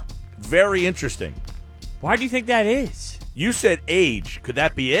Very interesting. Why do you think that is? You said age. Could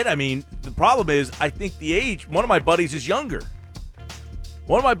that be it? I mean, the problem is, I think the age, one of my buddies is younger.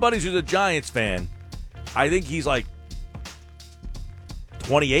 One of my buddies who's a Giants fan, I think he's like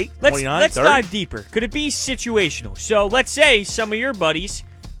 28, 29, let's 30. dive deeper. Could it be situational? So let's say some of your buddies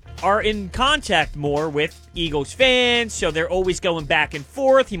are in contact more with Eagles fans, so they're always going back and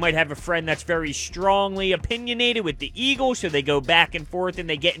forth. You might have a friend that's very strongly opinionated with the Eagles, so they go back and forth and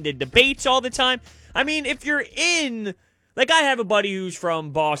they get into debates all the time. I mean, if you're in, like I have a buddy who's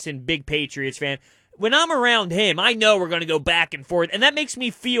from Boston, big Patriots fan. When I'm around him, I know we're going to go back and forth, and that makes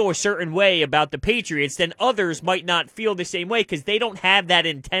me feel a certain way about the Patriots. Then others might not feel the same way because they don't have that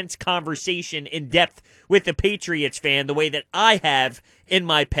intense conversation in depth with the Patriots fan the way that I have in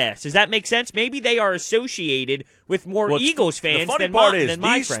my past. Does that make sense? Maybe they are associated with more Eagles fans than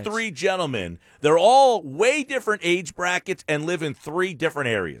my friends. These three gentlemen, they're all way different age brackets and live in three different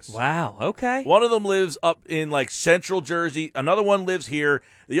areas. Wow, okay. One of them lives up in like central Jersey. Another one lives here.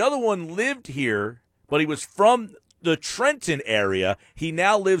 The other one lived here, but he was from the Trenton area. He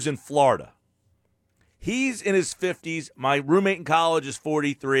now lives in Florida. He's in his 50s. My roommate in college is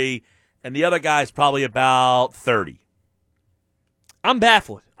 43, and the other guy's probably about 30. I'm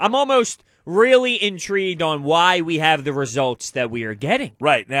baffled. I'm almost really intrigued on why we have the results that we are getting.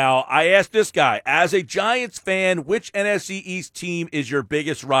 Right. Now, I asked this guy, as a Giants fan, which NFC East team is your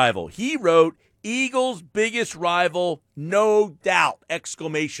biggest rival? He wrote, Eagles' biggest rival, no doubt,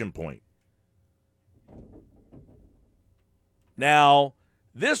 exclamation point. Now,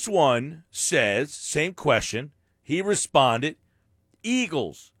 this one says, same question. He responded,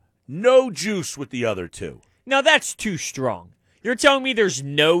 Eagles, no juice with the other two. Now, that's too strong. You're telling me there's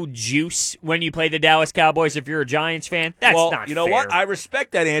no juice when you play the Dallas Cowboys if you're a Giants fan? That's not fair. You know what? I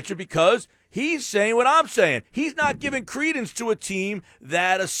respect that answer because he's saying what I'm saying. He's not giving credence to a team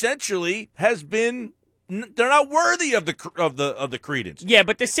that essentially has been – they're not worthy of the credence. Yeah,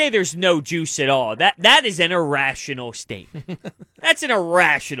 but to say there's no juice at all, that is an irrational statement. That's an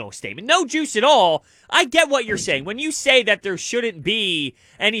irrational statement. No juice at all. I get what you're saying. When you say that there shouldn't be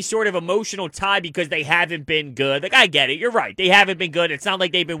any sort of emotional tie because they haven't been good, like I get it. You're right. They haven't been good. It's not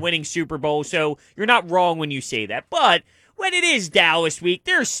like they've been winning Super Bowls, so you're not wrong when you say that. But when it is Dallas week,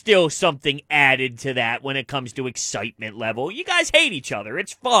 there's still something added to that when it comes to excitement level. You guys hate each other.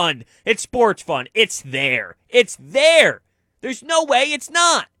 It's fun. It's sports fun. It's there. It's there. There's no way it's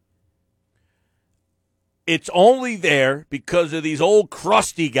not. It's only there because of these old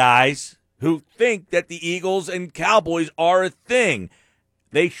crusty guys who think that the Eagles and Cowboys are a thing.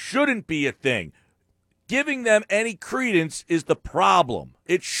 They shouldn't be a thing. Giving them any credence is the problem.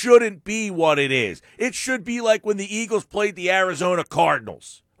 It shouldn't be what it is. It should be like when the Eagles played the Arizona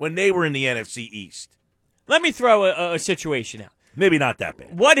Cardinals when they were in the NFC East. Let me throw a situation out. Maybe not that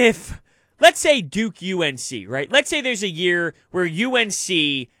bad. What if, let's say Duke UNC, right? Let's say there's a year where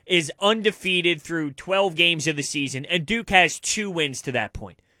UNC is undefeated through 12 games of the season and Duke has 2 wins to that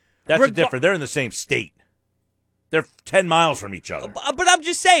point. That's different. They're in the same state. They're 10 miles from each other. But I'm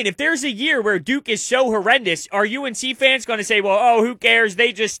just saying, if there's a year where Duke is so horrendous, are UNC fans going to say, well, oh, who cares?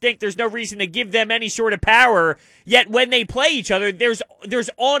 They just stink. There's no reason to give them any sort of power. Yet when they play each other, there's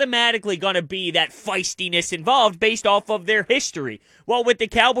automatically going to be that feistiness involved based off of their history. Well, with the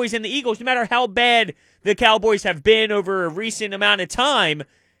Cowboys and the Eagles, no matter how bad the Cowboys have been over a recent amount of time,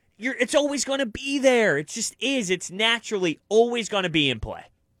 it's always going to be there. It just is. It's naturally always going to be in play.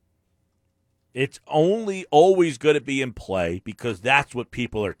 It's only always going to be in play because that's what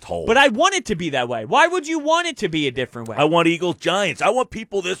people are told. But I want it to be that way. Why would you want it to be a different way? I want Eagles-Giants. I want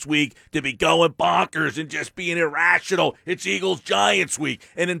people this week to be going bonkers and just being irrational. It's Eagles-Giants week.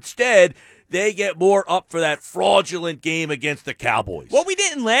 And instead, they get more up for that fraudulent game against the Cowboys. Well, we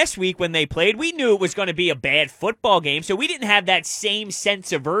didn't last week when they played. We knew it was going to be a bad football game, so we didn't have that same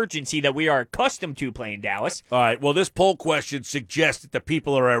sense of urgency that we are accustomed to playing Dallas. All right, well, this poll question suggests that the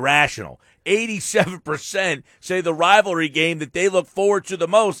people are irrational. 87% say the rivalry game that they look forward to the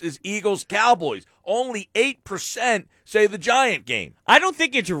most is Eagles-Cowboys. Only 8% say the Giant game. I don't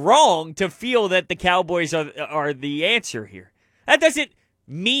think it's wrong to feel that the Cowboys are the answer here. That doesn't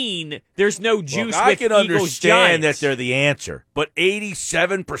mean there's no juice with Eagles-Giants. I can understand that they're the answer, but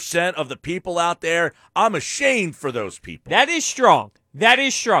 87% of the people out there, I'm ashamed for those people. That is strong. That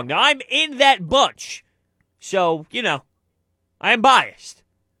is strong. Now, I'm in that bunch, so, I am biased.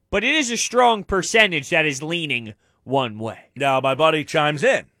 But it is a strong percentage that is leaning one way. Now, my buddy chimes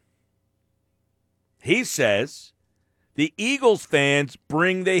in. He says the Eagles fans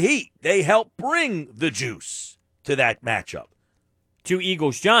bring the heat. They help bring the juice to that matchup. To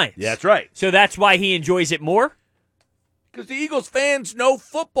Eagles-Giants. That's right. So that's why he enjoys it more? Because the Eagles fans know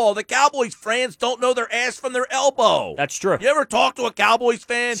football. The Cowboys fans don't know their ass from their elbow. That's true. You ever talk to a Cowboys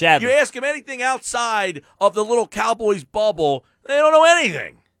fan? Sadly. You ask them anything outside of the little Cowboys bubble, they don't know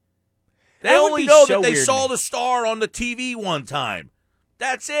anything. They only know that they saw the star on the TV one time.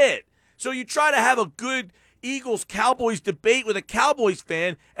 That's it. So you try to have a good Eagles-Cowboys debate with a Cowboys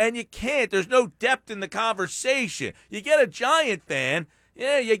fan, and you can't. There's no depth in the conversation. You get a Giant fan,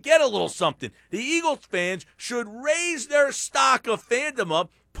 yeah, you get a little something. The Eagles fans should raise their stock of fandom up,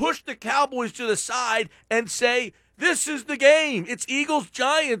 push the Cowboys to the side, and say, this is the game. It's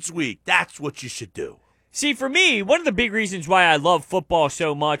Eagles-Giants week. That's what you should do. See, for me, one of the big reasons why I love football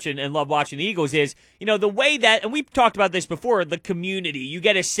so much and love watching the Eagles is, the way that, and we've talked about this before, the community. You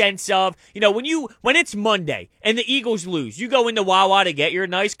get a sense of, when it's Monday and the Eagles lose, you go into Wawa to get your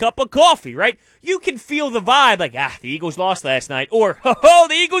nice cup of coffee, right? You can feel the vibe, like, the Eagles lost last night, or,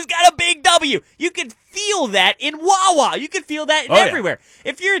 the Eagles got a big W. You can feel that in Wawa. You can feel that everywhere.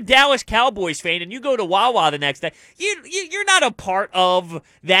 Yeah. If you're a Dallas Cowboys fan and you go to Wawa the next day, you're not a part of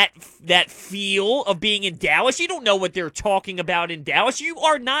that feel of being in Dallas. You don't know what they're talking about in Dallas. You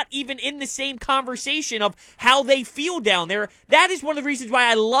are not even in the same conversation of how they feel down there. That is one of the reasons why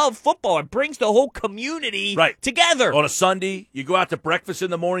I love football. It brings the whole community together. On a Sunday, you go out to breakfast in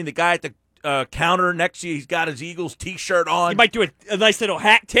the morning, the guy at the counter next to you, he's got his Eagles T-shirt on. You might do a nice little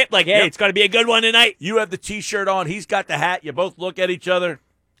hat tip, like, hey, It's going to be a good one tonight. You have the T-shirt on, he's got the hat, you both look at each other.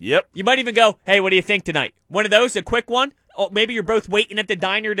 Yep. You might even go, hey, what do you think tonight? One of those, a quick one. Oh, maybe you're both waiting at the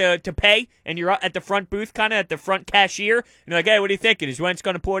diner to pay, and you're at the front booth, kind of at the front cashier. And you're like, hey, what are you thinking? Is Wentz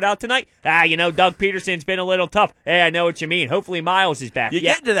going to pull it out tonight? Doug Peterson's been a little tough. Hey, I know what you mean. Hopefully Miles is back. You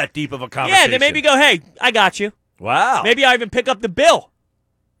get into that deep of a conversation. Yeah, then maybe go, hey, I got you. Wow. Maybe I even pick up the bill.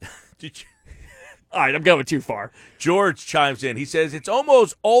 Did you? All right, I'm going too far. George chimes in. He says, it's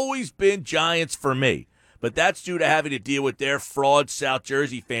almost always been Giants for me, but that's due to having to deal with their fraud South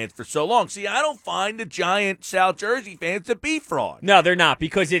Jersey fans for so long. See, I don't find the Giant South Jersey fans to be fraud. No, they're not,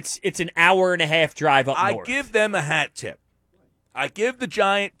 because it's an hour and a half drive up north. I give them a hat tip. I give the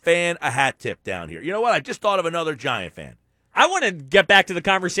Giant fan a hat tip down here. You know what? I just thought of another Giant fan. I want to get back to the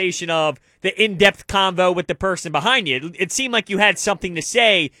conversation of the in-depth convo with the person behind you. It seemed like you had something to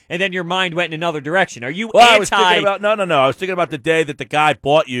say, and then your mind went in another direction. Are you anti? I was thinking about, no. I was thinking about the day that the guy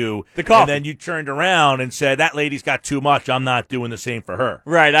bought you the coffee, and then you turned around and said, that lady's got too much. I'm not doing the same for her.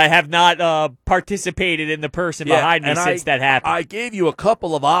 Right. I have not participated in the person behind me since that happened. I gave you a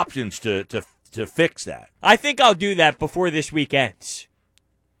couple of options to fix that. I think I'll do that before this week ends.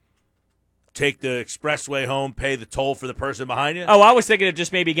 Take the expressway home, pay the toll for the person behind you? Oh, I was thinking of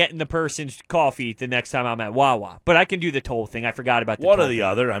just maybe getting the person's coffee the next time I'm at Wawa. But I can do the toll thing. I forgot about the one toll or the thing.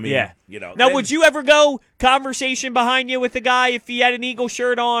 other. I mean, yeah. Now, then, would you ever go conversation behind you with the guy if he had an Eagle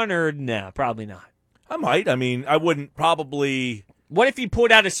shirt on? Or no, probably not. I might. I mean, I wouldn't probably. What if he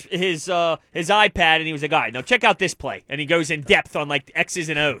pulled out his iPad and he was like, all right, now check out this play. And he goes in depth on, like, X's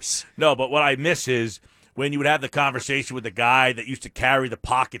and O's. No, but what I miss is when you would have the conversation with the guy that used to carry the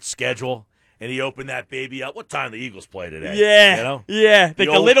pocket schedule. And he opened that baby up. What time the Eagles play today? Yeah, yeah, like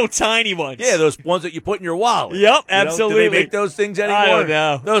the little tiny ones. Yeah, those ones that you put in your wallet. Yep, absolutely. Do they make those things anymore? I don't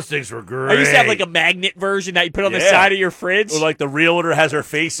know. Those things were great. I used to have like a magnet version that you put on the side of your fridge. Or like the realtor has her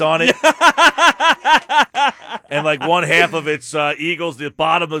face on it. And like one half of it's Eagles, the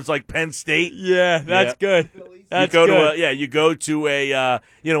bottom is like Penn State. Yeah, that's good. That's you go good. You go to a an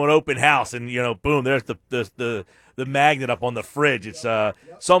open house and boom, there's the magnet up on the fridge. It's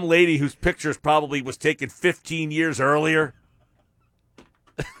some lady whose pictures probably was taken 15 years earlier.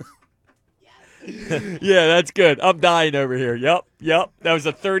 Yeah, that's good. I'm dying over here. Yep. That was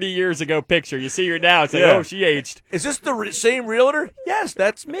a 30 years ago picture. You see her now. It's like, oh, she aged. Is this the same realtor? Yes,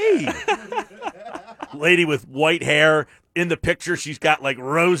 that's me. Lady with white hair. In the picture, she's got like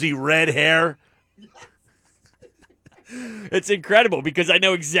rosy red hair. It's incredible because I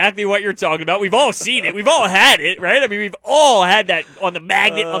know exactly what you're talking about. We've all seen it. We've all had it, right? I mean, we've all had that on the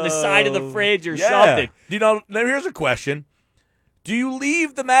magnet on the side of the fridge or something. Now here's a question. Do you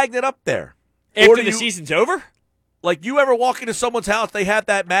leave the magnet up there? After the season's over? Like, you ever walk into someone's house, they have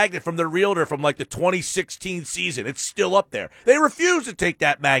that magnet from their realtor from, like, the 2016 season. It's still up there. They refuse to take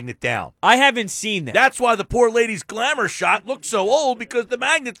that magnet down. I haven't seen that. That's why the poor lady's glamour shot looks so old, because the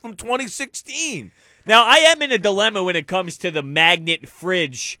magnet's from 2016. Now, I am in a dilemma when it comes to the magnet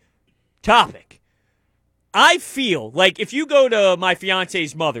fridge topic. I feel like if you go to my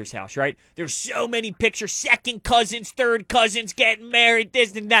fiance's mother's house, right, there's so many pictures, second cousins, third cousins getting married,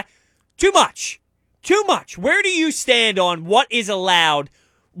 this and that. Too much. Too much. Where do you stand on what is allowed,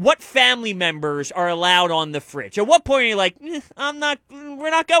 what family members are allowed on the fridge? At what point are you like, we're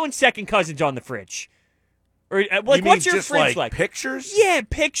not going second cousins on the fridge? Or You what's mean your just fridge like pictures? Yeah,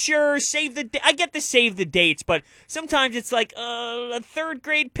 pictures, save the I get to save the dates, but sometimes it's like a third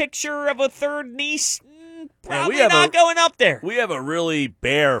grade picture of a third niece. Probably not going up there. We have a really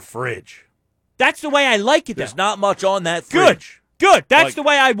bare fridge. That's the way I like it, though. There's not much on that fridge. Good. That's the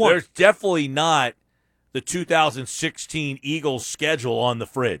way I want. There's definitely not the 2016 Eagles schedule on the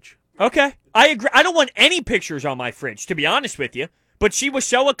fridge. Okay. I agree. I don't want any pictures on my fridge, to be honest with you. But she was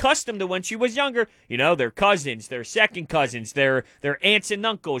so accustomed to when she was younger, their cousins, their second cousins, their aunts and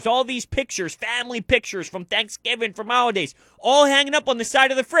uncles, all these pictures, family pictures from Thanksgiving, from holidays, all hanging up on the side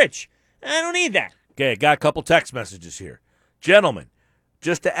of the fridge. I don't need that. Okay, got a couple text messages here. Gentlemen,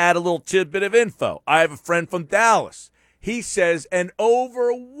 just to add a little tidbit of info, I have a friend from Dallas. He says an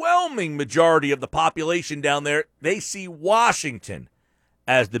overwhelming majority of the population down there, they see Washington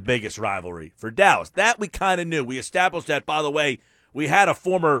as the biggest rivalry for Dallas. That we kind of knew. We established that, by the way. We had a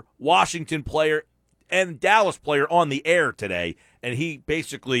former Washington player and Dallas player on the air today, and he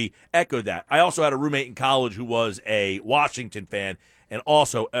basically echoed that. I also had a roommate in college who was a Washington fan and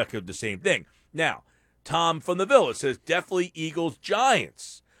also echoed the same thing. Now, Tom from the Villa says definitely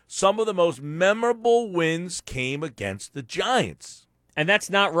Eagles-Giants. Some of the most memorable wins came against the Giants. And that's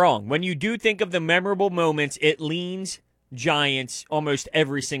not wrong. When you do think of the memorable moments, it leans Giants almost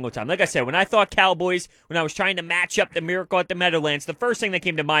every single time. Like I said, when I thought Cowboys, when I was trying to match up the miracle at the Meadowlands, the first thing that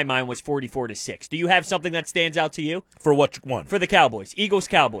came to my mind was 44-6. Do you have something that stands out to you? For what one? For the Cowboys.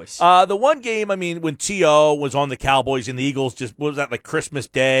 Eagles-Cowboys. The one game, when T.O. was on the Cowboys and the Eagles, just, what was that, like Christmas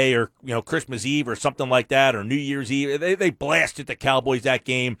Day or, Christmas Eve or something like that, or New Year's Eve. They blasted the Cowboys that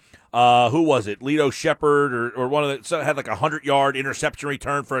game. Who was it? Lito Shepard or one of the, had like a 100-yard interception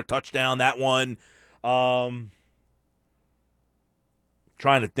return for a touchdown, that one.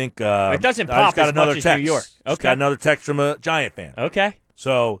 Trying to think. It doesn't pop as much as New York. Okay. Just got another text from a Giant fan. Okay.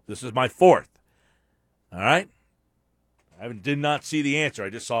 So this is my fourth. All right. Did not see the answer. I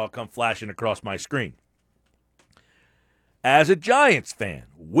just saw it come flashing across my screen. As a Giants fan,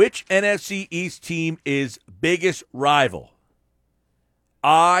 which NFC East team is biggest rival?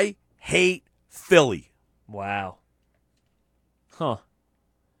 I hate Philly. Wow. Huh.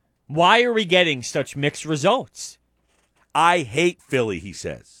 Why are we getting such mixed results? I hate Philly, he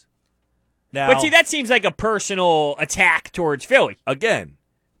says. Now, but see, that seems like a personal attack towards Philly. Again,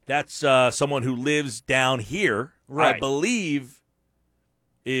 that's someone who lives down here, right. I believe,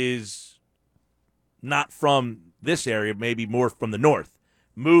 is not from this area, maybe more from the north,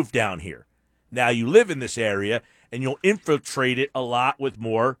 moved down here. Now you live in this area, and you'll infiltrate it a lot with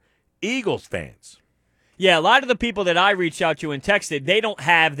more Eagles fans. Yeah, a lot of the people that I reached out to and texted, they don't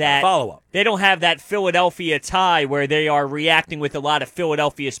have that follow-up. They don't have that Philadelphia tie where they are reacting with a lot of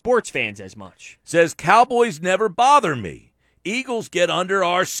Philadelphia sports fans as much. Says, Cowboys never bother me. Eagles get under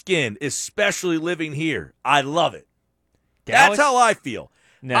our skin, especially living here. I love it. Dallas? That's how I feel.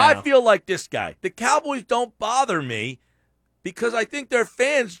 No. I feel like this guy. The Cowboys don't bother me because I think their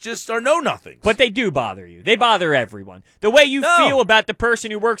fans just are know-nothings. But they do bother you. They bother everyone. The way you feel about the person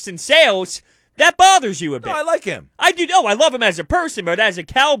who works in sales, that bothers you a bit. No, I like him. I do. No, I love him as a person, but as a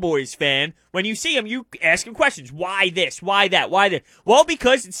Cowboys fan, when you see him, you ask him questions. Why this? Why that? Why that? Well,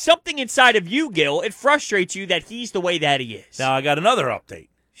 because it's something inside of you, Gil. It frustrates you that he's the way that he is. Now, I got another update.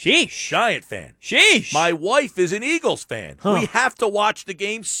 Sheesh. Giant fan. Sheesh. My wife is an Eagles fan. Huh. We have to watch the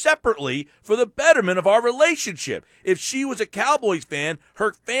game separately for the betterment of our relationship. If she was a Cowboys fan,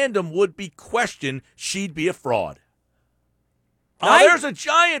 her fandom would be questioned. She'd be a fraud. Now, there's a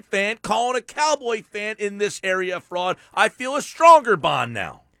Giant fan calling a Cowboy fan in this area a fraud. I feel a stronger bond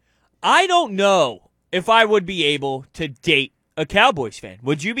now. I don't know if I would be able to date a Cowboys fan.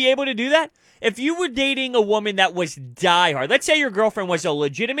 Would you be able to do that? If you were dating a woman that was diehard, let's say your girlfriend was a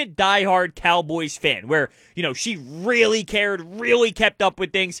legitimate diehard Cowboys fan, where, she really cared, really kept up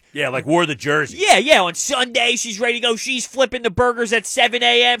with things. Yeah, like wore the jersey. Yeah. On Sunday, she's ready to go. She's flipping the burgers at 7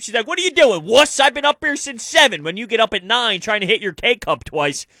 a.m. She's like, what are you doing, wuss? I've been up here since 7. When you get up at 9 trying to hit your K-cup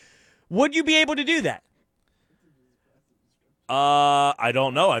twice, would you be able to do that? I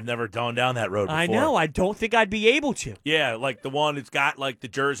don't know. I've never gone down that road before. I know. I don't think I'd be able to. Yeah, like the one that's got like the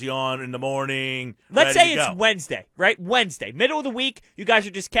jersey on in the morning. Let's say it's Wednesday, right? Wednesday, middle of the week. You guys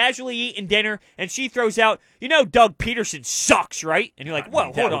are just casually eating dinner, and she throws out, Doug Peterson sucks, right? And you're like,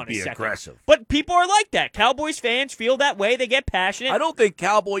 whoa, hold on a second. Aggressive. But people are like that. Cowboys fans feel that way. They get passionate. I don't think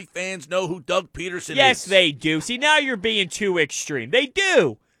Cowboy fans know who Doug Peterson is. Yes, they do. See, now you're being too extreme. They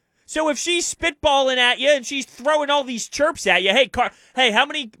do. So if she's spitballing at you and she's throwing all these chirps at you,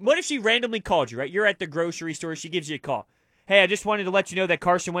 what if she randomly called you, right? You're at the grocery store, she gives you a call. Hey, I just wanted to let you know that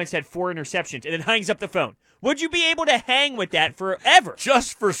Carson Wentz had 4 interceptions, and then hangs up the phone. Would you be able to hang with that forever?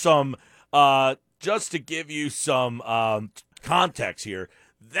 Just for some just to give you some context here,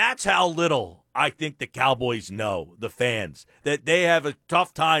 that's how little I think the Cowboys know, the fans, that they have a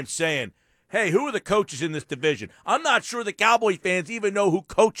tough time saying, hey, who are the coaches in this division? I'm not sure the Cowboy fans even know who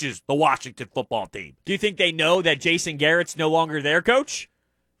coaches the Washington football team. Do you think they know that Jason Garrett's no longer their coach?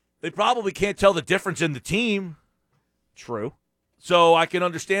 They probably can't tell the difference in the team. True. So I can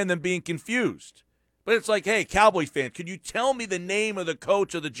understand them being confused. But it's like, hey, Cowboy fan, can you tell me the name of the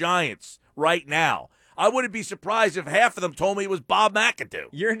coach of the Giants right now? I wouldn't be surprised if half of them told me it was Bob McAdoo.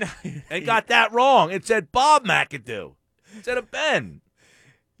 You're not. And got that wrong. It said Bob McAdoo instead of Ben.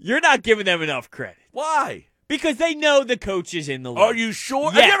 You're not giving them enough credit. Why? Because they know the coaches in the league. Are you sure?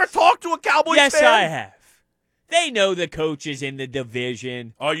 Yes. Have you ever talked to a Cowboys fan? Yes, I have. They know the coaches in the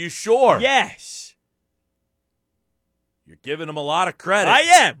division. Are you sure? Yes. You're giving them a lot of credit. I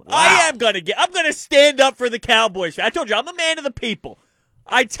am. Wow. I'm gonna stand up for the Cowboys. I told you, I'm a man of the people.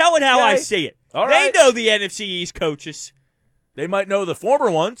 I tell it how I see it. All they right. know the NFC East coaches. They might know the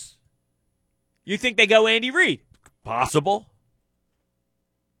former ones. You think they go Andy Reid? Possible.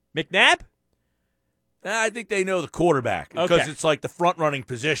 McNabb? I think they know the quarterback because it's like the front-running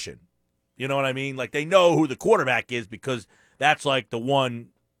position. You know what I mean? Like they know who the quarterback is because that's like the one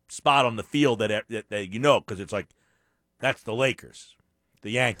spot on the field that you know because it's like that's the Lakers,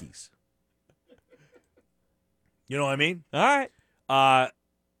 the Yankees. You know what I mean? All right.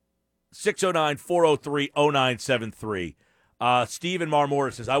 609-403-0973. Stephen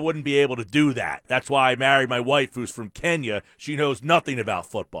Marmora says, I wouldn't be able to do that. That's why I married my wife, who's from Kenya. She knows nothing about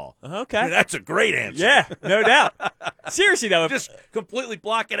football. Okay. I mean, that's a great answer. Yeah, no doubt. Seriously, though. Just completely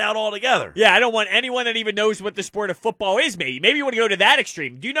block it out altogether. Yeah, I don't want anyone that even knows what the sport of football is, maybe you want to go to that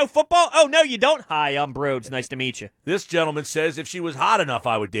extreme. Do you know football? Oh, no, you don't. Hi, I'm Brodes. Nice to meet you. This gentleman says, if she was hot enough,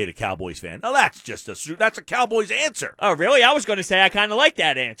 I would date a Cowboys fan. Now, that's just that's a Cowboys answer. Oh, really? I was going to say I kind of like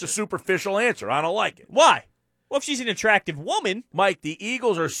that answer. It's a superficial answer. I don't like it. Why? Well, if she's an attractive woman. Mike, the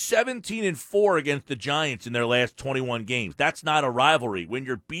Eagles are 17-4 against the Giants in their last 21 games. That's not a rivalry. When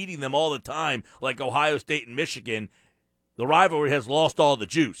you're beating them all the time, like Ohio State and Michigan, the rivalry has lost all the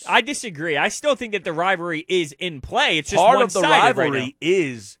juice. I disagree. I still think that the rivalry is in play. It's just part of the one-sided rivalry right now.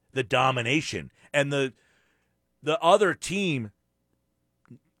 is the domination and the other team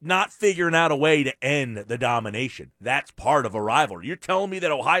not figuring out a way to end the domination. That's part of a rivalry. You're telling me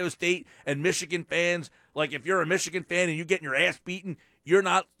that Ohio State and Michigan fans, like if you're a Michigan fan and you're getting your ass beaten, you're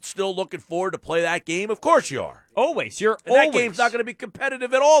not still looking forward to play that game? Of course you are. Always. That game's not going to be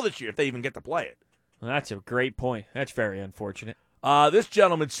competitive at all this year if they even get to play it. Well, that's a great point. That's very unfortunate. This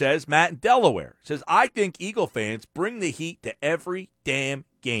gentleman says, Matt in Delaware, says, I think Eagle fans bring the heat to every damn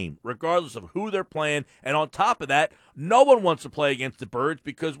game, regardless of who they're playing. And on top of that, no one wants to play against the Birds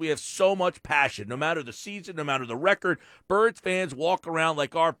because we have so much passion. No matter the season, no matter the record, Birds fans walk around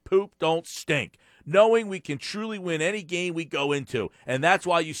like our poop don't stink, knowing we can truly win any game we go into. And that's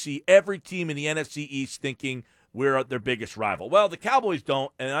why you see every team in the NFC East thinking we're their biggest rival. Well, the Cowboys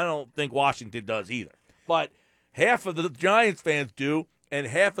don't, and I don't think Washington does either. But half of the Giants fans do, and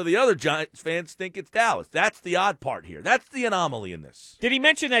half of the other Giants fans think it's Dallas. That's the odd part here. That's the anomaly in this. Did he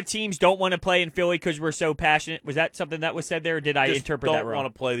mention that teams don't want to play in Philly because we're so passionate? Was that something that was said there, or did I interpret that wrong? Don't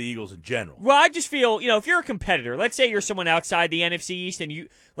want to play the Eagles in general. Well, I just feel, if you're a competitor, let's say you're someone outside the NFC East, and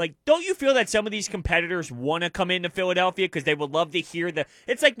don't you feel that some of these competitors want to come into Philadelphia because they would love to hear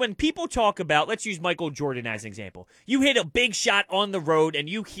it's like when people talk about, let's use Michael Jordan as an example. You hit a big shot on the road, and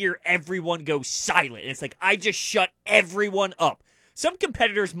you hear everyone go silent. And it's like, I just shut everyone up. Some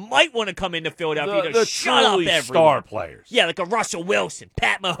competitors might want to come into Philadelphia to shut up everyone. Star players. Yeah, like a Russell Wilson,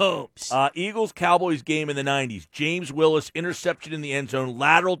 Pat Mahomes. Eagles-Cowboys game in the 90s. James Willis, interception in the end zone,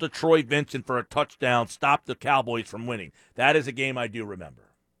 lateral to Troy Vincent for a touchdown, stopped the Cowboys from winning. That is a game I do remember.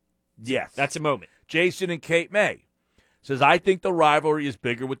 Yes. That's a moment. Jason and Cape May says, I think the rivalry is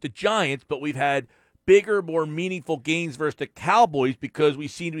bigger with the Giants, but we've had bigger, more meaningful games versus the Cowboys because we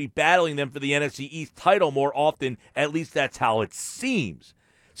seem to be battling them for the NFC East title more often. At least that's how it seems.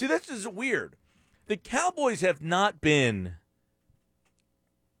 See, this is weird. The Cowboys have not been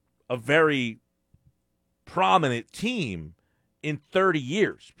a very prominent team in 30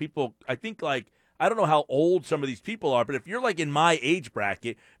 years. People, I think, I don't know how old some of these people are, but if you're in my age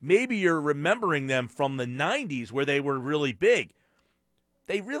bracket, maybe you're remembering them from the 90s where they were really big.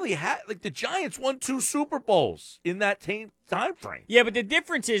 They really had, the Giants won 2 Super Bowls in that time frame. Yeah, but the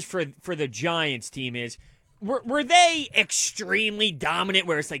difference is for the Giants team is, were they extremely dominant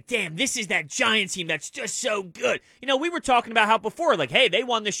where it's like, damn, this is that Giants team that's just so good. We were talking about how before, hey, they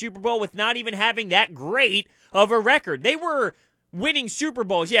won the Super Bowl with not even having that great of a record. They were winning Super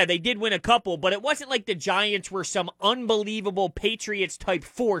Bowls, yeah, they did win a couple, but it wasn't like the Giants were some unbelievable Patriots-type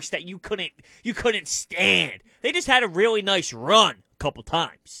force that you couldn't stand. They just had a really nice run a couple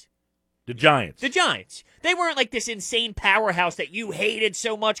times. The Giants. The Giants. They weren't like this insane powerhouse that you hated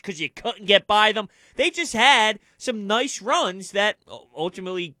so much because you couldn't get by them. They just had some nice runs that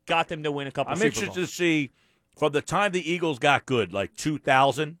ultimately got them to win a couple Super Bowls. I'm interested to see, from the time the Eagles got good, like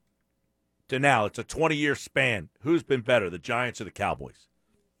 2000, to now, it's a 20-year span. Who's been better, the Giants or the Cowboys?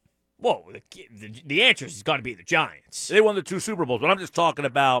 Whoa, the answer has got to be the Giants. They won the 2 Super Bowls, but I'm just talking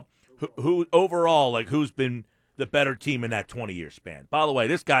about who overall, like who's been the better team in that 20-year span. By the way,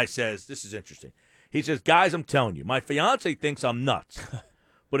 this guy says, this is interesting. He says, guys, I'm telling you, my fiance thinks I'm nuts.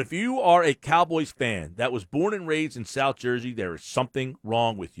 But if you are a Cowboys fan that was born and raised in South Jersey, there is something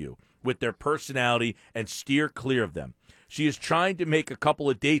wrong with you, with their personality, and steer clear of them. She is trying to make a couple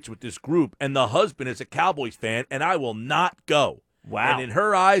of dates with this group, and the husband is a Cowboys fan, and I will not go. Wow. And in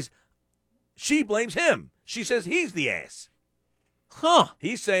her eyes, she blames him. She says he's the ass. Huh.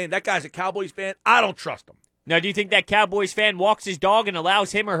 He's saying that guy's a Cowboys fan. I don't trust him. Now, do you think that Cowboys fan walks his dog and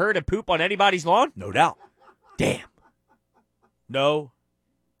allows him or her to poop on anybody's lawn? No doubt. Damn. No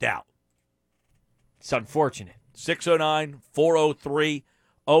doubt. It's unfortunate.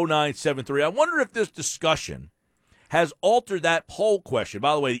 609-403-0973. I wonder if this discussion has altered that poll question.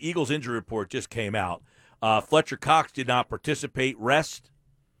 By the way, the Eagles injury report just came out. Fletcher Cox did not participate. Rest.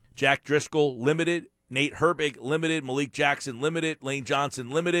 Jack Driscoll, limited. Nate Herbig, limited. Malik Jackson, limited. Lane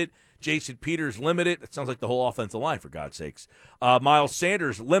Johnson, limited. Jason Peters, limited. That sounds like the whole offensive line, for God's sakes. Miles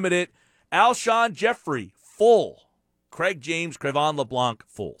Sanders, limited. Alshon Jeffrey, full. Craig James, Crevon LeBlanc,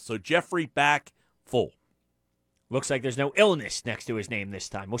 full. So Jeffrey back, full. Looks like there's no illness next to his name this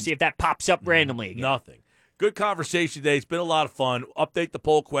time. We'll see if that pops up randomly again. Nothing. Good conversation today. It's been a lot of fun. Update the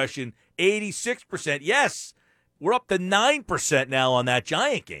poll question. 86%. Yes, we're up to 9% now on that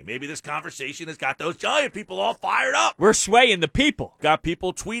Giant game. Maybe this conversation has got those Giant people all fired up. We're swaying the people. Got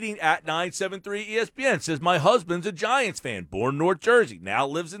people tweeting at 973ESPN. Says, my husband's a Giants fan, born in North Jersey, now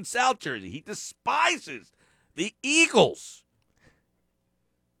lives in South Jersey. He despises the Eagles.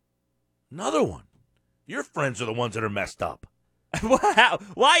 Another one. Your friends are the ones that are messed up.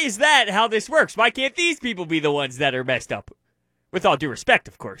 Why is that how this works? Why can't these people be the ones that are messed up? With all due respect,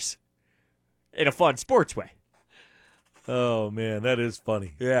 of course. In a fun sports way. Oh, man, that is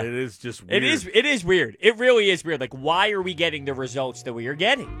funny. Yeah. It is just weird. It is weird. It really is weird. Like, why are we getting the results that we are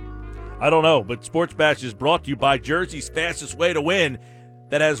getting? I don't know, but Sports Bash is brought to you by Jersey's fastest way to win,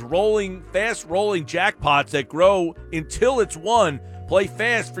 that has fast-rolling jackpots that grow until it's won. Play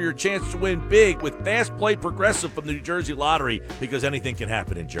fast for your chance to win big with Fast Play Progressive from the New Jersey Lottery, because anything can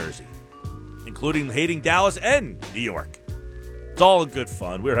happen in Jersey, including hating Dallas and New York. It's all good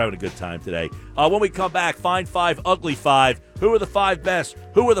fun. We're having a good time today. When we come back, Find 5, Ugly 5. Who are the 5 best?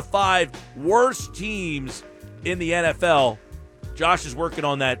 Who are the 5 worst teams in the NFL? Josh is working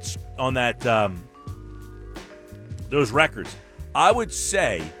on those records. I would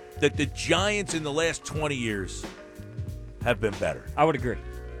say that the Giants in the last 20 years have been better. I would agree.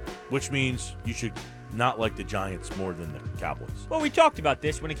 Which means you should not like the Giants more than the Cowboys. Well, we talked about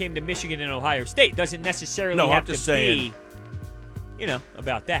this when it came to Michigan and Ohio State. Doesn't necessarily have to be,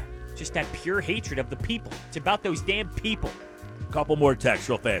 about that. Just that pure hatred of the people. It's about those damn people. Couple more texts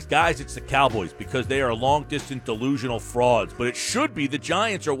real fast. Guys, it's the Cowboys because they are long-distance delusional frauds, but it should be the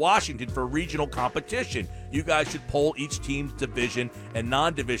Giants or Washington for regional competition. You guys should poll each team's division and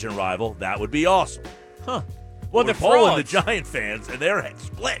non-division rival. That would be awesome. Huh. Well, we're polling the Giant fans, and they're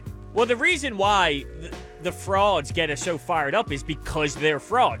split. Well, the reason why the frauds get us so fired up is because they're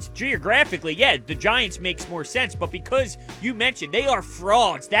frauds. Geographically, yeah, the Giants makes more sense, but because you mentioned they are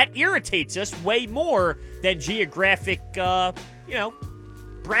frauds, that irritates us way more than geographic,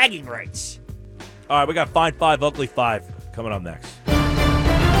 bragging rights. All right, we got Find 5, Ugly 5 coming up next.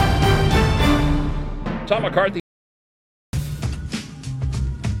 Tom McCarthy.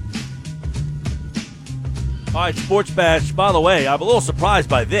 All right, Sports Bash. By the way, I'm a little surprised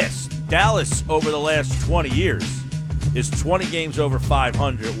by this. Dallas, over the last 20 years, is 20 games over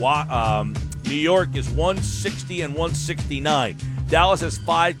 500. New York is 160 and 169. Dallas has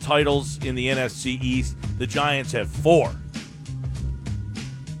 5 titles in the NFC East. The Giants have 4.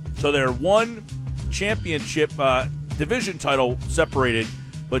 So they're 1 championship division title separated,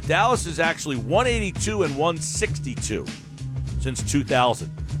 but Dallas is actually 182 and 162 since 2000.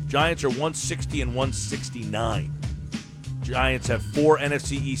 Giants are 160 and 169. Giants have 4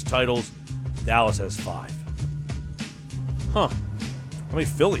 NFC East titles. Dallas has 5. Huh. How many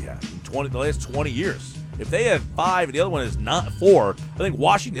Philly have in the last 20 years? If they have 5 and the other one is not 4, I think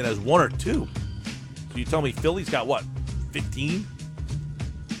Washington has 1 or 2. So you tell me Philly's got what? 15?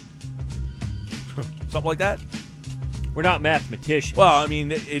 Something like that? We're not mathematicians. Well, I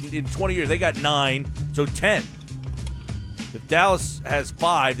mean, in 20 years, they got 9, so 10. If Dallas has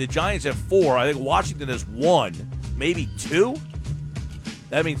 5, the Giants have 4. I think Washington has 1, maybe 2.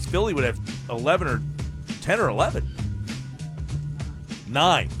 That means Philly would have 11 or 10 or 11.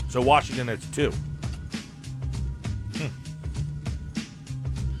 9. So Washington has 2.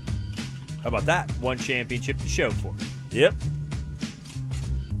 How about that? One championship to show for. Yep.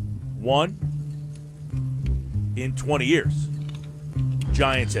 1 in 20 years.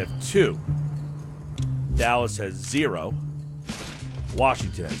 Giants have 2. Dallas has 0.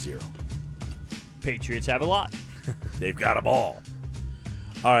 Washington has 0. Patriots have a lot. They've got them all.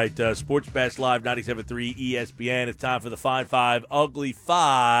 All right, Sports Bash Live, 97.3 ESPN. It's time for the 5-5 Ugly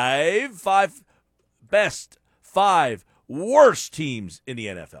 5. 5 best, 5 worst teams in the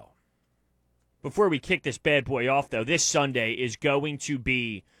NFL. Before we kick this bad boy off, though, this Sunday is going to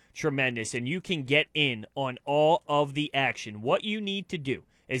be tremendous, and you can get in on all of the action. What you need to do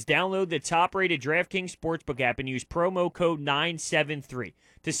is download the top-rated DraftKings Sportsbook app and use promo code 973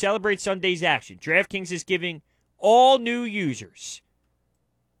 to celebrate Sunday's action. DraftKings is giving all new users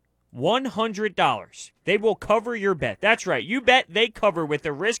 $100. They will cover your bet. That's right. You bet, they cover with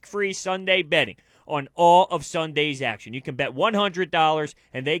the risk-free Sunday betting on all of Sunday's action. You can bet $100,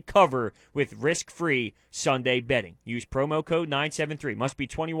 and they cover with risk-free Sunday betting. Use promo code 973. Must be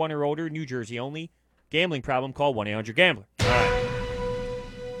 21 or older, New Jersey only. Gambling problem, call 1-800-GAMBLER. All right.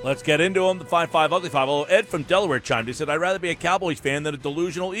 Let's get into them. The 5-5 Ugly 5. Well, Ed from Delaware chimed in. He said, I'd rather be a Cowboys fan than a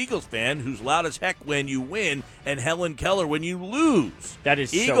delusional Eagles fan who's loud as heck when you win and Helen Keller when you lose. That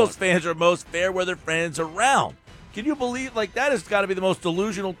is Eagles fans are most fair weather fans around. Can you believe, that has got to be the most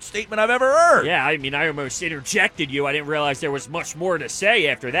delusional statement I've ever heard. Yeah, I mean, I almost interjected you. I didn't realize there was much more to say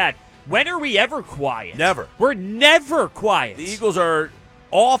after that. When are we ever quiet? Never. We're never quiet. The Eagles are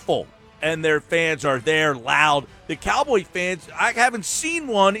awful, and their fans are there loud. The Cowboy fans, I haven't seen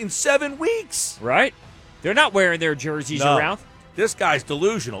one in 7 weeks. Right? They're not wearing their jerseys around. This guy's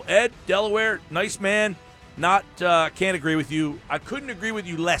delusional. Ed, Delaware, nice man. Can't agree with you. I couldn't agree with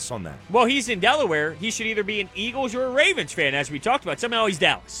you less on that. Well, he's in Delaware. He should either be an Eagles or a Ravens fan, as we talked about. Somehow he's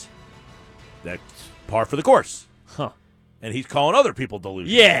Dallas. That's par for the course. Huh. And he's calling other people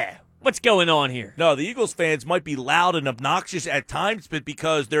delusional. Yeah. What's going on here? No, the Eagles fans might be loud and obnoxious at times, but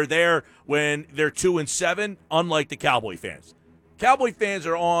because they're there when they're 2-7, unlike the Cowboy fans. Cowboy fans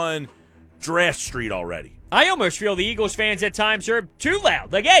are on Draft Street already. I almost feel the Eagles fans at times are too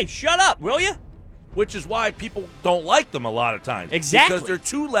loud. Like, hey, shut up, will you? Which is why people don't like them a lot of times. Exactly. Because they're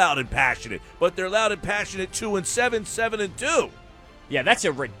too loud and passionate. But they're loud and passionate 2-7, 7-2. Yeah, that's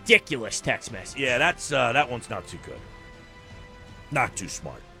a ridiculous text message. Yeah, that one's not too good. Not too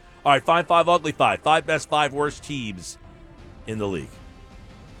smart. All right, 5-5 Ugly 5. 5 best, 5 worst teams in the league.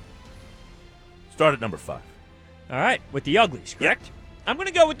 Start at number 5. All right, with the Uglies, correct? Yep. I'm going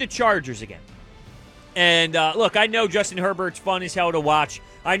to go with the Chargers again. And, look, I know Justin Herbert's fun as hell to watch.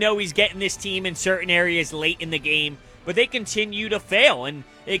 I know he's getting this team in certain areas late in the game, but they continue to fail. And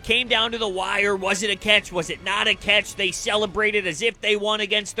it came down to the wire. Was it a catch? Was it not a catch? They celebrated as if they won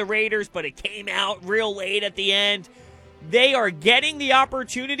against the Raiders, but it came out real late at the end. They are getting the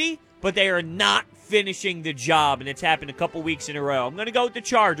opportunity, but they are not finishing the job, and it's happened a couple weeks in a row. I'm going to go with the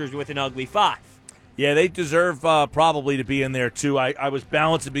Chargers with an Ugly 5. Yeah, they deserve probably to be in there, too. I was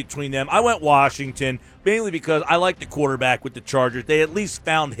balancing between them. I went Washington, mainly because I like the quarterback with the Chargers. They at least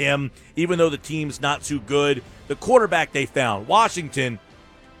found him, even though the team's not too good. The quarterback they found. Washington,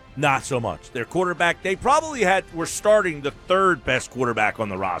 not so much. Their quarterback, they probably were starting the 3rd best quarterback on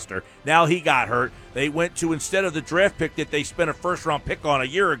the roster. Now he got hurt. They went to, instead of the draft pick that they spent a first-round pick on a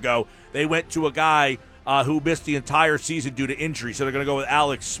year ago, they went to a guy who missed the entire season due to injury. So they're going to go with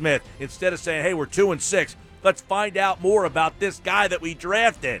Alex Smith. Instead of saying, hey, we're 2-6, let's find out more about this guy that we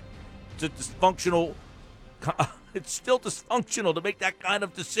drafted. It's a dysfunctional. It's still dysfunctional to make that kind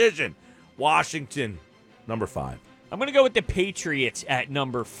of decision. Washington, number 5. I'm going to go with the Patriots at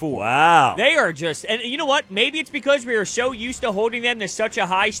number 4. Wow. They are just, and you know what? Maybe it's because we are so used to holding them to such a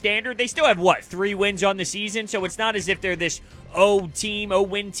high standard. They still have, 3 wins on the season, so it's not as if they're this O-win team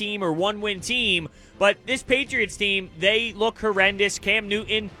or 1-win team. But this Patriots team, they look horrendous. Cam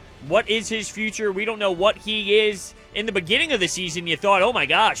Newton, what is his future? We don't know what he is. In the beginning of the season, you thought, oh my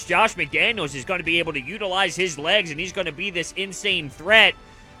gosh, Josh McDaniels is going to be able to utilize his legs and he's going to be this insane threat.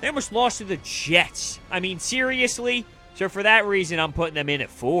 They almost lost to the Jets. I mean, seriously? So for that reason, I'm putting them in at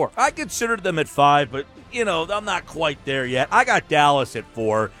 4. I considered them at 5, but, I'm not quite there yet. I got Dallas at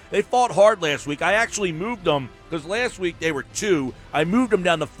 4. They fought hard last week. I actually moved them because last week they were 2. I moved them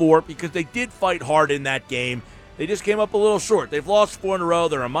down to 4 because they did fight hard in that game. They just came up a little short. They've lost 4 in a row.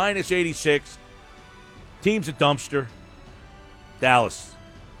 They're a minus 86. Team's a dumpster. Dallas,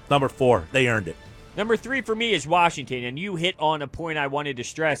 number 4. They earned it. Number 3 for me is Washington, and you hit on a point I wanted to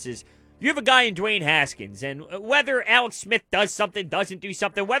stress is you have a guy in Dwayne Haskins, and whether Alex Smith does something, doesn't do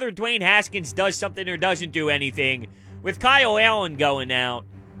something, whether Dwayne Haskins does something or doesn't do anything, with Kyle Allen going out,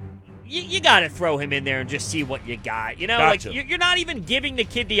 you got to throw him in there and just see what you got. You know, Gotcha. like you're not even giving the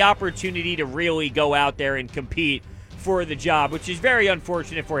kid the opportunity to really go out there and compete for the job, which is very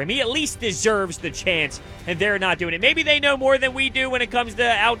unfortunate for him. He at least deserves the chance, and they're not doing it. Maybe they know more than we do when it comes to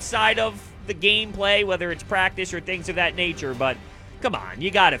outside of the gameplay, whether it's practice or things of that nature, but come on,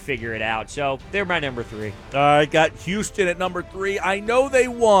 you got to figure it out. So they're my number 3. All right, got Houston at number 3. I know they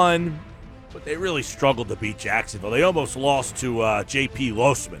won, but they really struggled to beat Jacksonville. They almost lost to J.P.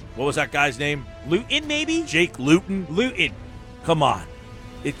 Losman. What was that guy's name? Luton, maybe? Jake Luton? Luton. Come on.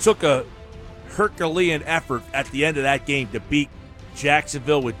 It took a Herculean effort at the end of that game to beat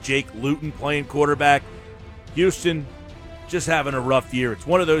Jacksonville with Jake Luton playing quarterback. Houston just having a rough year. It's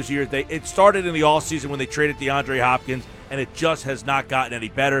one of those years. It started in the offseason when they traded DeAndre Hopkins, and it just has not gotten any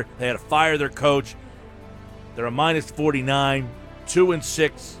better. They had to fire their coach. They're a minus 49,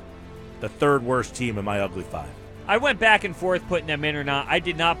 2-6. The third worst team in my ugly 5. I went back and forth putting them in or not. I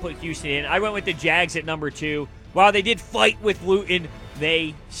did not put Houston in. I went with the Jags at number 2. While they did fight with Luton,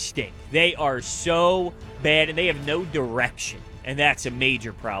 they stink. They are so bad, and they have no direction, and that's a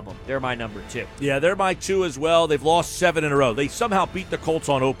major problem. They're my number 2. Yeah, they're my 2 as well. They've lost 7 in a row. They somehow beat the Colts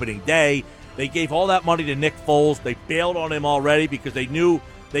on opening day. They gave all that money to Nick Foles. They bailed on him already because they knew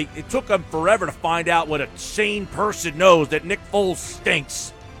it took them forever to find out what a sane person knows, that Nick Foles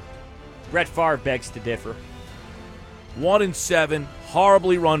stinks. Brett Favre begs to differ. 1-7,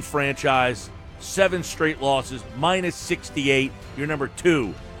 horribly run franchise, 7 straight losses, minus 68. You're number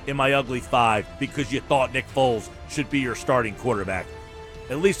 2 in my ugly 5 because you thought Nick Foles should be your starting quarterback.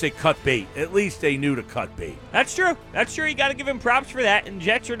 At least they cut bait. At least they knew to cut bait. That's true. That's true. You got to give him props for that. And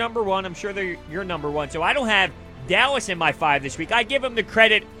Jets are number 1. I'm sure they're your number 1. So I don't have Dallas in my 5 this week. I give them the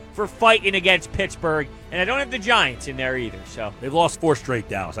credit for fighting against Pittsburgh, and I don't have the Giants in there either. So they've lost 4 straight,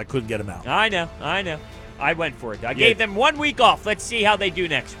 Dallas. I couldn't get them out. I know. I went for it. I gave them 1 week off. Let's see how they do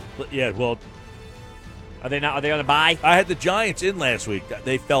next week. Yeah, well, are they on a bye? I had the Giants in last week.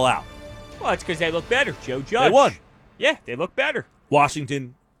 They fell out. Well, it's because they look better. Joe Judge. They won. Yeah, they look better.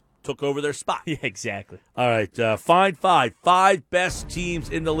 Washington took over their spot. Yeah, exactly. All right, find 5 best teams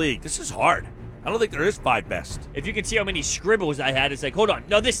in the league. This is hard. I don't think there is 5 best. If you can see how many scribbles I had, it's like, hold on,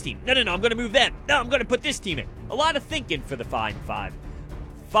 no, this team. No, I'm going to move them. No, I'm going to put this team in. A lot of thinking for the find 5.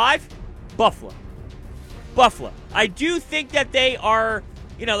 5, Buffalo. I do think that they are,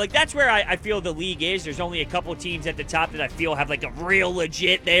 that's where I feel the league is. There's only a couple teams at the top that I feel have like a real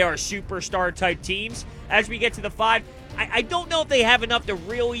legit, they are superstar type teams. As we get to the 5, I don't know if they have enough to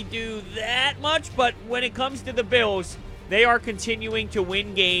really do that much, but when it comes to the Bills, they are continuing to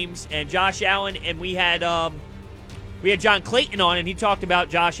win games, and Josh Allen, and we had John Clayton on, and he talked about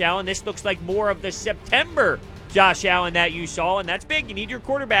Josh Allen. This looks like more of the September Josh Allen that you saw, and that's big. You need your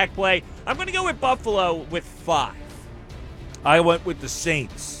quarterback play. I'm going to go with Buffalo with 5. I went with the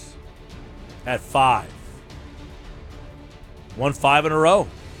Saints at 5. Won 5 in a row.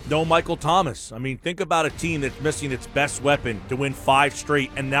 No Michael Thomas. I mean, think about a team that's missing its best weapon to win 5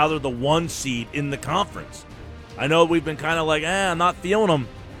 straight, and now they're the 1 seed in the conference. I know we've been kind of like, I'm not feeling them,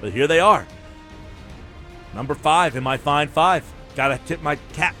 but here they are. Number 5 in my Find 5. Got to tip my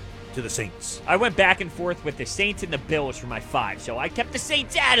cap to the Saints. I went back and forth with the Saints and the Bills for my 5, so I kept the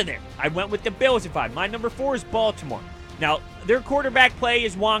Saints out of there. I went with the Bills at 5. My number 4 is Baltimore. Now, their quarterback play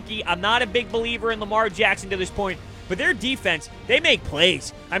is wonky. I'm not a big believer in Lamar Jackson to this point, but their defense, they make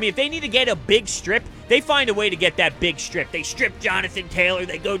plays. I mean, if they need to get a big strip, they find a way to get that big strip. They strip Jonathan Taylor.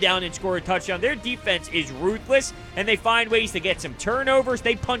 They go down and score a touchdown. Their defense is ruthless, and they find ways to get some turnovers.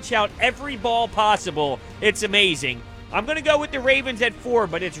 They punch out every ball possible. It's amazing. I'm going to go with the Ravens at 4,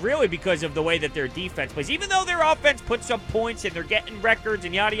 but it's really because of the way that their defense plays. Even though their offense puts up points and they're getting records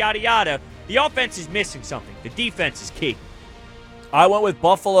and yada, yada, yada, the offense is missing something. The defense is key. I went with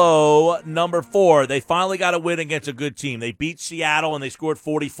Buffalo, number 4. They finally got a win against a good team. They beat Seattle, and they scored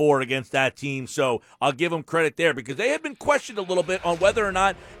 44 against that team, so I'll give them credit there because they had been questioned a little bit on whether or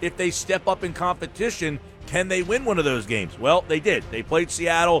not if they step up in competition, can they win one of those games? Well, they did. They played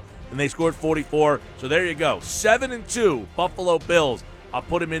Seattle, and they scored 44, so there you go. 7-2, Buffalo Bills. I'll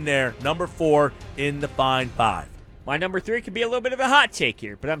put them in there, number 4 in the Find 5. My number 3 could be a little bit of a hot take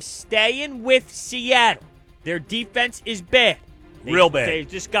here, but I'm staying with Seattle. Their defense is bad. Real bad. They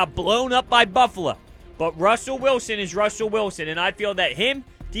just got blown up by Buffalo. But Russell Wilson is Russell Wilson, and I feel that him,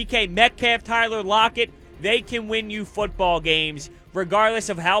 DK Metcalf, Tyler Lockett, they can win you football games regardless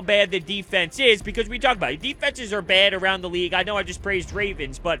of how bad the defense is, because we talk about it. Defenses are bad around the league. I know I just praised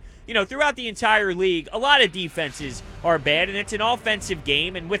Ravens, but, throughout the entire league, a lot of defenses are bad, and it's an offensive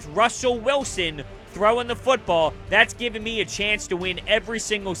game, and with Russell Wilson throwing the football, that's given me a chance to win every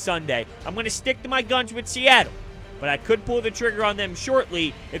single Sunday. I'm going to stick to my guns with Seattle, but I could pull the trigger on them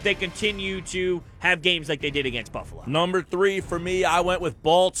shortly if they continue to have games like they did against Buffalo. Number 3 for me, I went with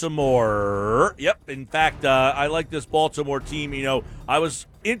Baltimore. Yep. In fact, I like this Baltimore team. I was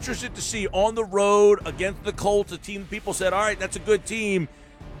interested to see on the road against the Colts, a team people said, all right, that's a good team.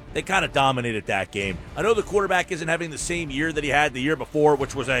 They kind of dominated that game. I know the quarterback isn't having the same year that he had the year before,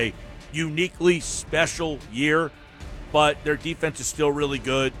 which was a uniquely special year, but their defense is still really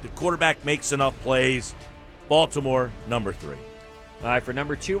good. The quarterback makes enough plays. Baltimore, number 3. All right, for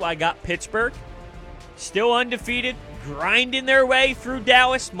number 2, I got Pittsburgh. Still undefeated, grinding their way through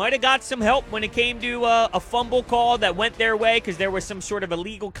Dallas. Might have got some help when it came to a fumble call that went their way because there was some sort of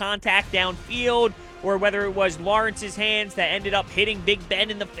illegal contact downfield, or whether it was Lawrence's hands that ended up hitting Big Ben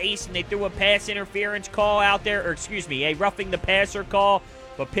in the face and they threw a pass interference call out there, or a roughing the passer call.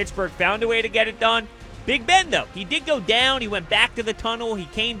 But Pittsburgh found a way to get it done. Big Ben, though, he did go down. He went back to the tunnel. He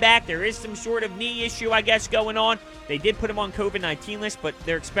came back. There is some sort of knee issue, I guess, going on. They did put him on COVID-19 list, but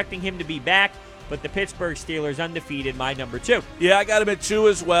they're expecting him to be back. But the Pittsburgh Steelers undefeated, my number 2. Yeah, I got him at 2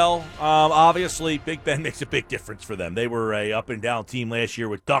 as well. Obviously, Big Ben makes a big difference for them. They were a up-and-down team last year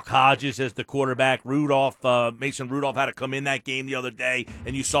with Duck Hodges as the quarterback. Mason Rudolph had to come in that game the other day,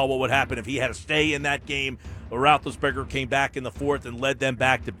 and you saw what would happen if he had to stay in that game. Roethlisberger came back in the 4th and led them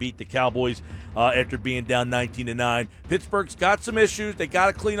back to beat the Cowboys after being down 19-9. Pittsburgh's got some issues. They got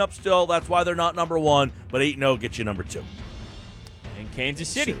to clean up still. That's why they're not number 1, but 8-0 gets you number 2. And Kansas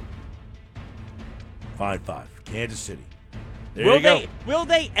City. 5-5. Kansas City. There you go. Will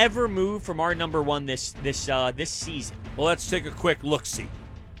they ever move from our number 1 this season? Well, let's take a quick look-see.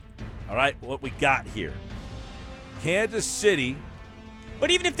 All right, what we got here. Kansas City. But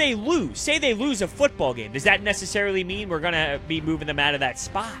even if they lose, say they lose a football game, does that necessarily mean we're going to be moving them out of that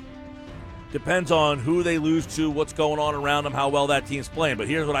spot? Depends on who they lose to, what's going on around them, how well that team's playing. But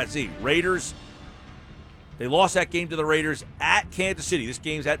here's what I see. Raiders, they lost that game to the Raiders at Kansas City. This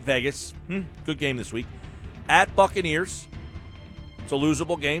game's at Vegas. Good game this week. At Buccaneers. It's a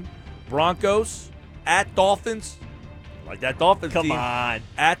losable game. Broncos. At Dolphins. I like that Dolphins team. Come on.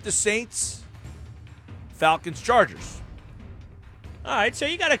 At the Saints. Falcons, Chargers. All right, so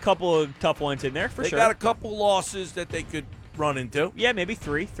you got a couple of tough ones in there for sure. They got a couple losses that they could run into. Yeah, maybe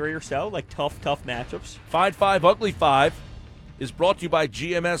three or so, like tough matchups. 5-5 Ugly 5 is brought to you by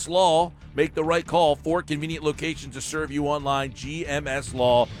GMS Law. Make the right call. 4 convenient locations to serve you online.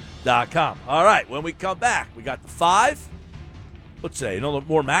 GMSLaw.com. All right, when we come back, we got the 5. Let's say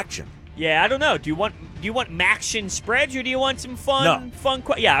more action. Yeah, I don't know. Do you want Maction spreads, or do you want some fun? No.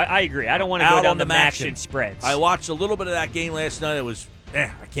 Yeah, I agree. I don't want to go down the Maction spreads. I watched a little bit of that game last night. It was,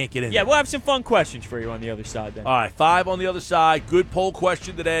 I can't get in. Yeah, we'll have some fun questions for you on the other side then. All right, 5 on the other side. Good poll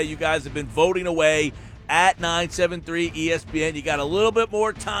question today. You guys have been voting away at 973 ESPN. You got a little bit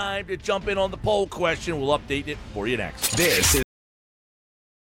more time to jump in on the poll question. We'll update it for you next. This is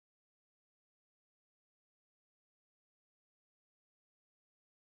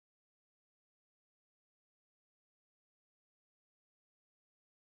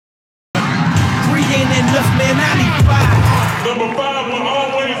Number 5 will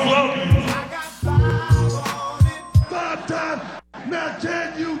always love you. I got 5 on it. 5 times. Now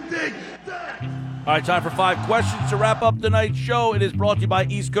can you dig that? All right, time for 5 questions to wrap up tonight's show. It is brought to you by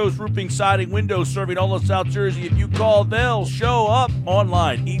East Coast Roofing, Siding, Windows, serving all of South Jersey. If you call, they'll show up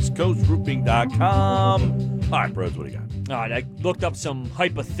online. EastCoastRoofing.com. All right, Brodes, what do you got? All right, I looked up some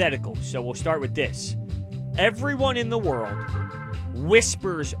hypotheticals, so we'll start with this. Everyone in the world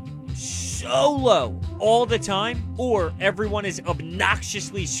whispers so low all the time, or everyone is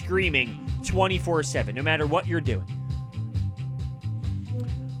obnoxiously screaming 24/7, no matter what you're doing?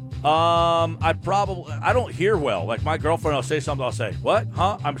 I don't hear well. Like my girlfriend, I'll say something, I'll say, what?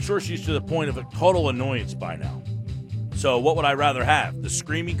 Huh? I'm sure she's to the point of a total annoyance by now. So what would I rather have? The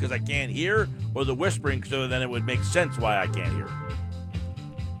screaming because I can't hear, or the whispering so then it would make sense why I can't hear?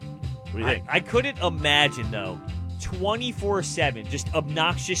 What do you think? I couldn't imagine, though, 24/7 just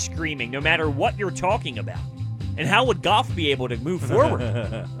obnoxious screaming no matter what you're talking about. And how would golf be able to move forward?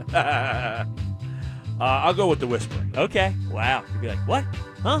 I'll go with the whispering. Okay. Wow. You'd be like, what?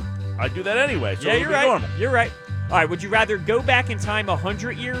 Huh? I do that anyway, so yeah, it'll you're be right. normal. You're right. All right, would you rather go back in time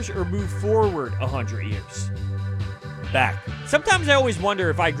 100 years or move forward 100 years? Back. Sometimes I always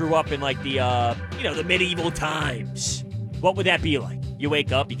wonder if I grew up in like the the medieval times. What would that be like? You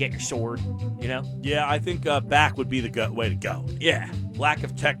wake up, you get your sword, you know? Yeah, I think back would be the way to go. Yeah. Lack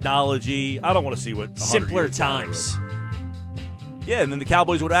of technology. I don't want to see what 100 Simpler years down the road. times. Yeah, and then the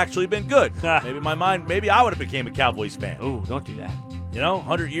Cowboys would have actually been good. Maybe I would have became a Cowboys fan. Ooh, don't do that.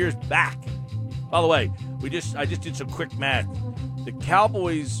 100 years back. By the way, I just did some quick math. The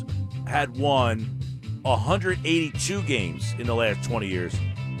Cowboys had won 182 games in the last 20 years.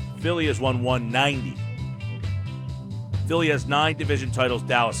 Philly has won 190. Philly has 9 division titles,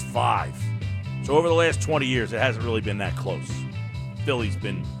 Dallas 5. So over the last 20 years, it hasn't really been that close. Philly's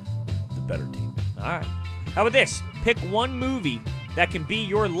been the better team. All right. How about this? Pick one movie that can be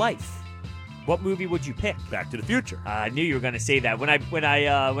your life. What movie would you pick? Back to the Future. I knew you were going to say that. When I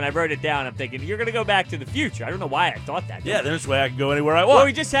wrote it down, I'm thinking you're going to go Back to the Future. I don't know why I thought that. Yeah, this way I can go anywhere I want. Well,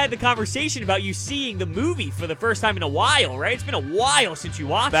 we just had the conversation about you seeing the movie for the first time in a while, right? It's been a while since you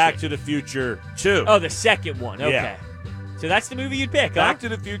watched Back it. to the Future 2. Oh, the second one. Okay. Yeah. So that's the movie you'd pick, Back huh?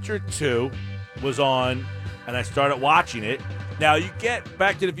 to the Future 2 was on, and I started watching it. Now, you get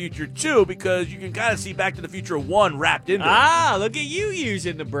Back to the Future 2 because you can kind of see Back to the Future 1 wrapped into it. Look at you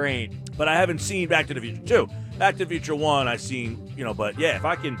using the brain. But I haven't seen Back to the Future 2. Back to the Future 1, I've seen, but yeah, if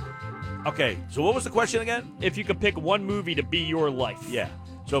I can. Okay, so what was the question again? If you could pick one movie to be your life. Yeah.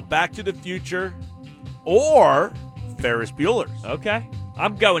 So Back to the Future or Ferris Bueller's. Okay.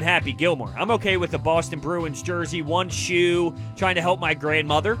 I'm going Happy Gilmore. I'm okay with the Boston Bruins jersey, one shoe, trying to help my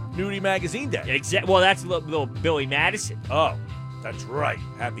grandmother. Nudie Magazine Day. Well, that's little Billy Madison. Oh, that's right.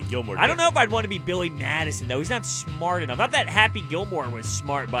 Happy Gilmore Day. I don't know if I'd want to be Billy Madison, though. He's not smart enough. Not that Happy Gilmore was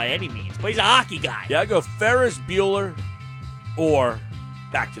smart by any means, but he's a hockey guy. Yeah, I go Ferris Bueller or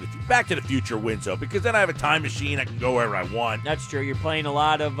Back to the Future wins, though, because then I have a time machine. I can go wherever I want. That's true. You're playing a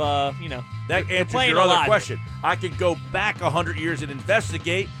lot of, That answers your other question. I could go back 100 years and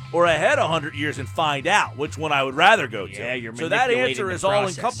investigate, or ahead 100 years and find out which one I would rather go to. Yeah, you're so that manipulating answer the is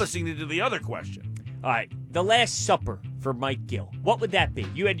process. all-encompassing into the other question. All right, The Last Supper for Mike Gill. What would that be?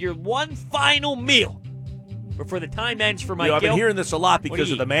 You had your one final meal before the time ends for Mike Gill. I've been hearing this a lot What do because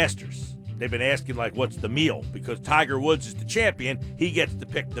you of the eat? Masters. They've been asking, what's the meal? Because Tiger Woods is the champion. He gets to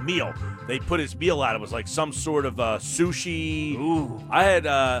pick the meal. They put his meal out. It was like some sort of sushi. Ooh. I had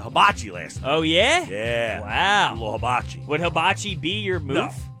hibachi last night. Oh, yeah? Yeah. Wow. A little hibachi. Would hibachi be your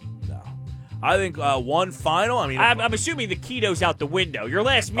move? No. I think one final. I'm assuming the keto's out the window. Your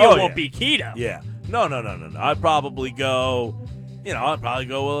last meal won't be keto. Yeah. No. I'd probably go, with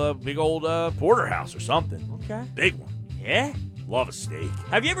a big old porterhouse or something. Okay. Big one. Yeah? Love a steak.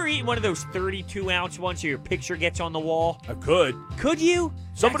 Have you ever eaten one of those 32-ounce ones so your picture gets on the wall? I could. Could you?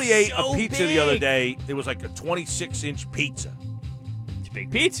 Somebody That's ate so a pizza the other big. day. It was like a 26-inch pizza. It's a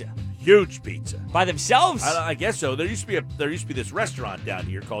big pizza. Huge pizza. By themselves? I guess so. There used to be this restaurant down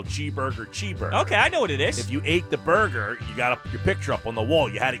here called Cheeseburger. Okay, I know what it is. If you ate the burger, you got your picture up on the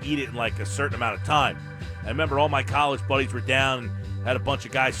wall. You had to eat it in a certain amount of time. I remember all my college buddies were down and had a bunch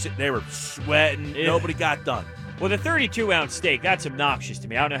of guys sitting there, were sweating. Yeah. Nobody got done. Well, the 32-ounce steak, that's obnoxious to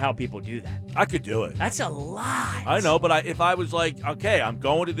me. I don't know how people do that. I could do it. That's a lot. I know, but if I was like, okay, I'm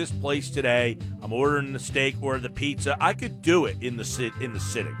going to this place today, I'm ordering the steak or the pizza, I could do it in the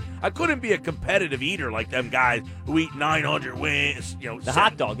sitting. I couldn't be a competitive eater like them guys who eat 900 wings. The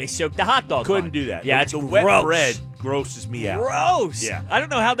hot dog. They soak the hot dog. Couldn't do that. Yeah, it's the gross. wet bread grosses me out. Gross. Yeah. I don't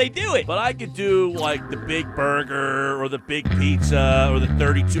know how they do it. But I could do the big burger or the big pizza or the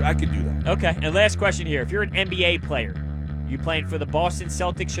 32. I could do that. Okay, and last question here. If you're an NBA player, you playing for the Boston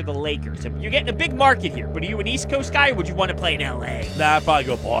Celtics or the Lakers? You're getting a big market here, but are you an East Coast guy or would you want to play in L.A.? Nah, I'd probably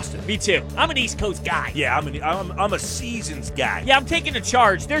go Boston. Me too. I'm an East Coast guy. Yeah, I'm a Seasons guy. Yeah, I'm taking a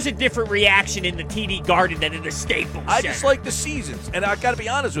charge. There's a different reaction in the TD Garden than in the Staples I Center. just like the Seasons. And I got to be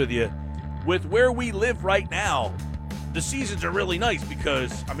honest with you, with where we live right now, the Seasons are really nice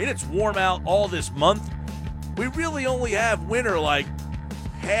because, it's warm out all this month. We really only have winter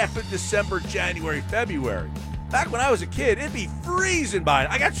half of December, January, February. Back when I was a kid, it'd be freezing by.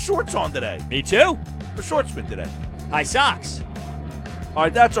 I got shorts on today. Me too. A shortsman today. High socks. All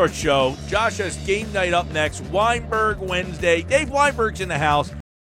right, that's our show. Josh has game night up next. Weinberg Wednesday. Dave Weinberg's in the house.